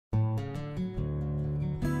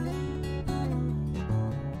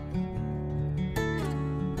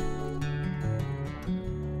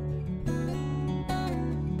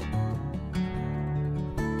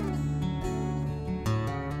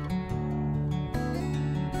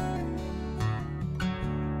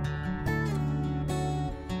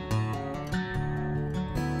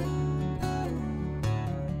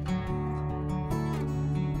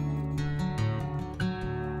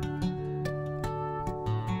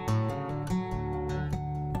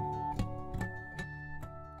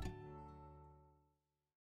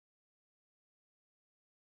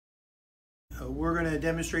We're going to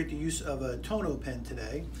demonstrate the use of a TONOPEN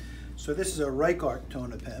today. So this is a Reichardt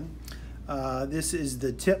TONOPEN. This is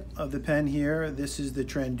the tip of the pen here. This is the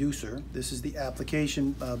transducer. This is the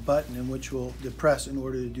application button in which we'll depress in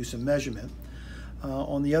order to do some measurement.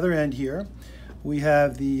 On the other end here, we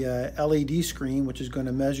have the LED screen, which is going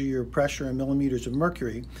to measure your pressure in millimeters of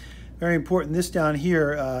mercury. Very important, this down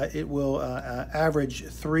here, it will average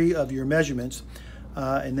 3 of your measurements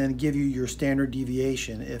and then give you your standard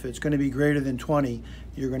deviation. If it's going to be greater than 20,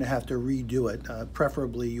 you're going to have to redo it.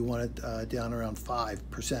 Preferably, you want it down around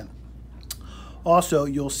 5%. Also,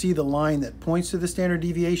 you'll see the line that points to the standard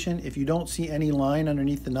deviation. If you don't see any line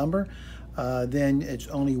underneath the number, then it's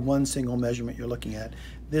only one single measurement you're looking at.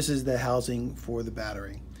 This is the housing for the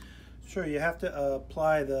battery. Sure, you have to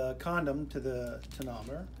apply the condom to the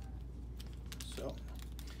tonometer. So,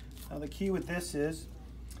 now the key with this is,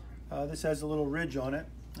 this has a little ridge on it,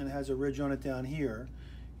 and it has a ridge on it down here.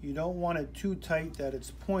 You don't want it too tight that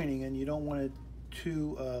it's pointing, and you don't want it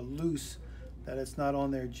too loose that it's not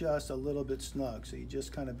on there, just a little bit snug. So you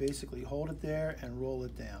just kind of basically hold it there and roll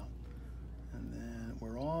it down. And then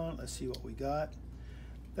we're on. Let's see what we got.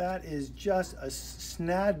 That is just a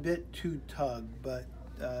snad bit too tug, but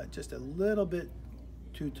just a little bit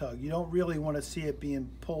too tug. You don't really want to see it being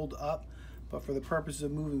pulled up, but for the purposes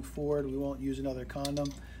of moving forward, we won't use another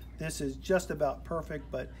condom. This is just about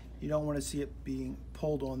perfect, but you don't want to see it being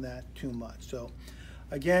pulled on that too much. So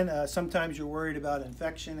again, sometimes you're worried about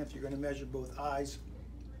infection. If you're going to measure both eyes,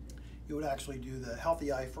 you would actually do the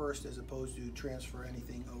healthy eye first as opposed to transfer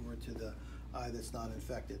anything over to the eye that's not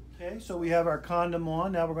infected. Okay, so we have our condom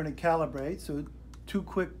on. Now we're going to calibrate. So 2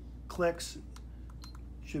 quick clicks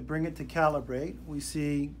should bring it to calibrate. We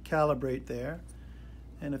see calibrate there.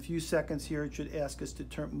 In a few seconds here, it should ask us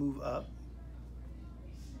to move up.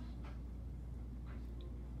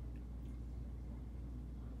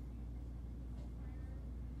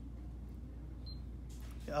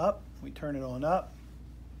 Up, we turn it on up,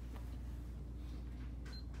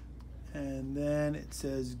 and then it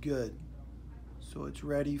says good. So it's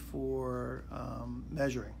ready for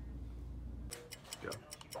measuring. Go.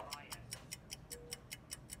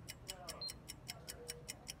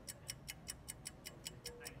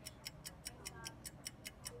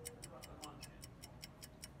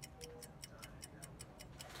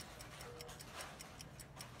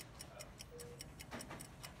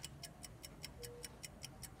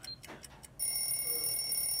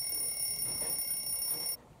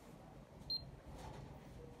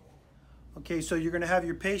 Okay, so you're going to have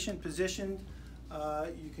your patient positioned.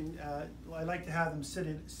 I like to have them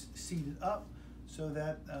seated up so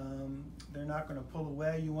that they're not going to pull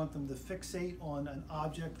away. You want them to fixate on an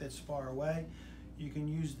object that's far away. You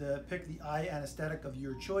can pick the eye anesthetic of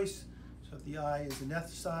your choice. So if the eye is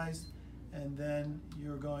anesthetized, and then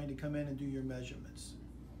you're going to come in and do your measurements.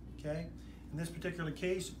 Okay. In this particular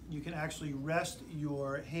case, you can actually rest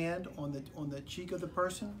your hand on the cheek of the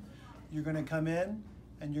person. You're going to come in.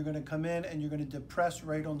 And you're going to come in and you're going to depress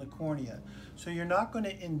right on the cornea. So you're not going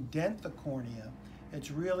to indent the cornea.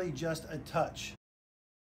 It's really just a touch.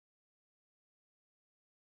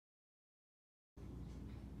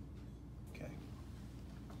 Okay.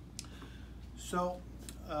 So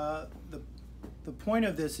the point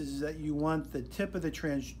of this is that you want the tip of the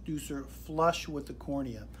transducer flush with the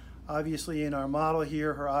cornea. Obviously in our model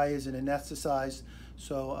here, her eye is anesthetized,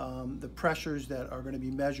 so the pressures that are going to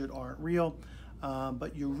be measured aren't real.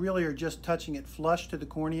 But you really are just touching it flush to the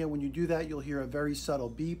cornea. When you do that, you'll hear a very subtle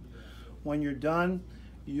beep. When you're done,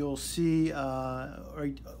 you'll see,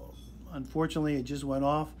 unfortunately, it just went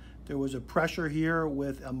off. There was a pressure here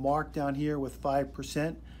with a mark down here with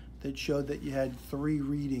 5% that showed that you had 3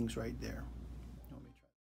 readings right there.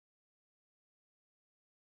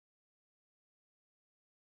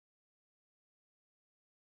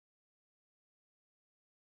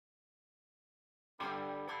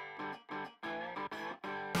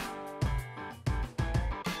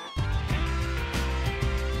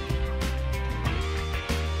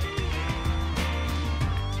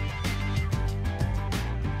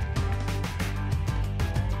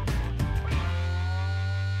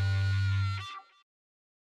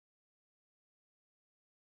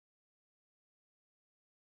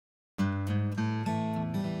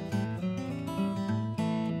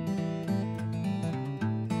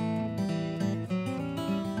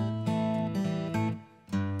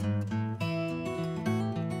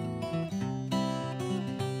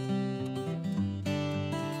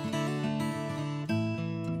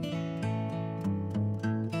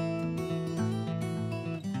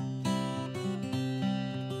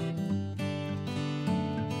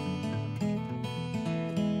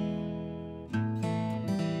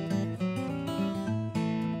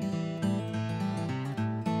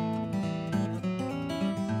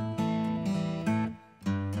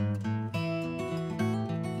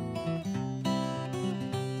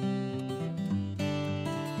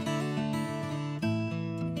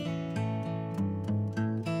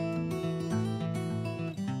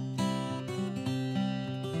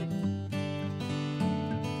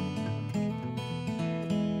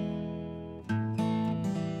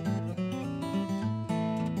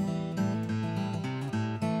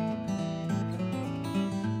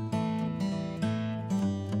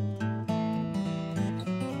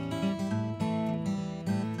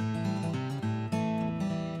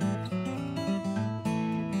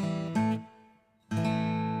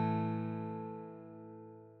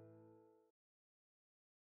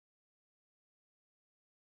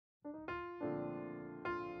 you.